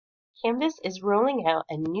Canvas is rolling out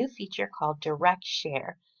a new feature called Direct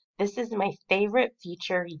Share. This is my favorite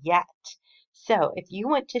feature yet. So if you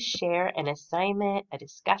want to share an assignment, a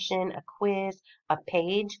discussion, a quiz, a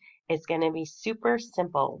page, it's going to be super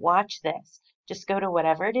simple. Watch this. Just go to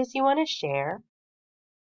whatever it is you want to share.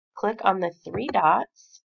 Click on the three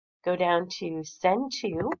dots. Go down to Send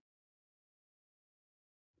To.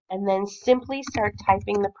 And then simply start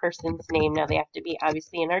typing the person's name. Now they have to be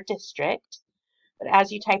obviously in our district. But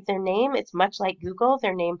as you type their name, it's much like Google.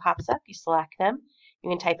 Their name pops up. You select them.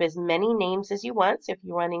 You can type as many names as you want. So if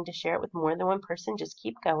you're wanting to share it with more than one person, just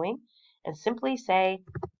keep going and simply say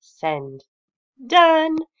send.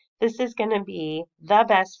 Done! This is going to be the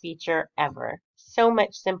best feature ever. So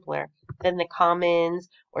much simpler than the Commons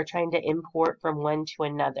or trying to import from one to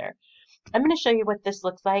another. I'm going to show you what this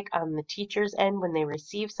looks like on the teacher's end when they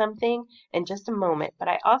receive something in just a moment. But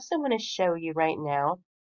I also want to show you right now.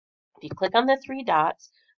 If you click on the three dots,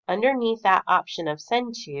 underneath that option of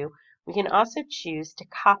Send To, we can also choose to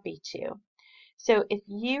Copy To. So if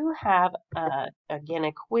you have, again,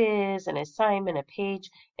 a quiz, an assignment, a page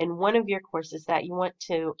in one of your courses that you want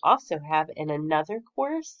to also have in another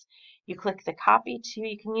course, you click the Copy To.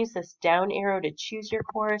 You can use this down arrow to choose your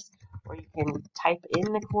course, or you can type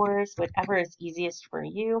in the course, whatever is easiest for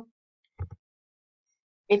you.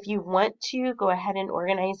 If you want to go ahead and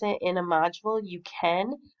organize it in a module, you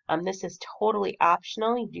can. This is totally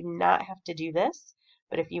optional. You do not have to do this.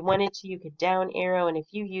 But if you wanted to, you could down arrow. And if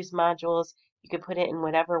you use modules, you could put it in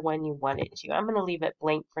whatever one you wanted to. I'm going to leave it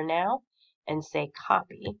blank for now and say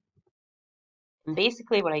copy. And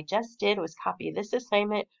basically what I just did was copy this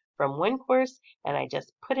assignment from one course and I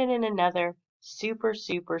just put it in another. Super,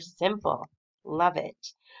 super simple. Love it.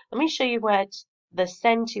 Let me show you what the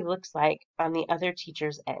Send To looks like on the other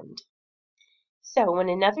teacher's end. So when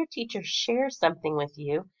another teacher shares something with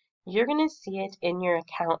you, you're going to see it in your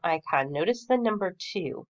account icon. Notice the number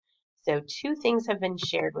 2. So 2 things have been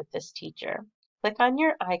shared with this teacher. Click on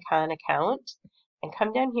your icon account and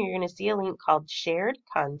come down here. You're going to see a link called Shared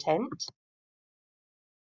Content.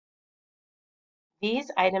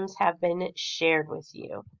 These items have been shared with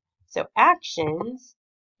you. So actions,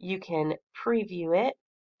 you can preview it,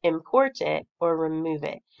 import it, or remove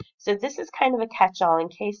it. So this is kind of a catch-all in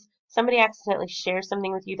case somebody accidentally shares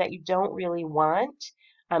something with you that you don't really want.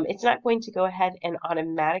 It's not going to go ahead and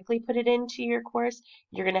automatically put it into your course.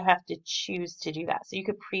 You're going to have to choose to do that. So you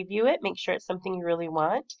could preview it, make sure it's something you really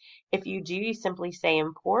want. If you do, you simply say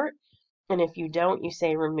import. And if you don't, you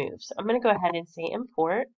say remove. So I'm going to go ahead and say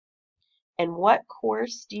import. And what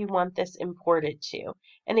course do you want this imported to?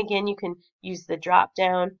 And again, you can use the drop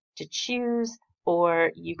down to choose,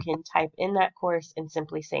 or you can type in that course and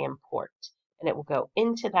simply say import, and it will go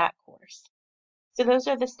into that course. So those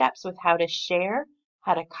are the steps with how to share,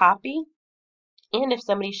 how to copy, and if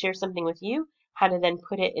somebody shares something with you, how to then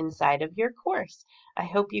put it inside of your course. I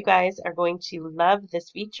hope you guys are going to love this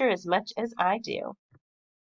feature as much as I do.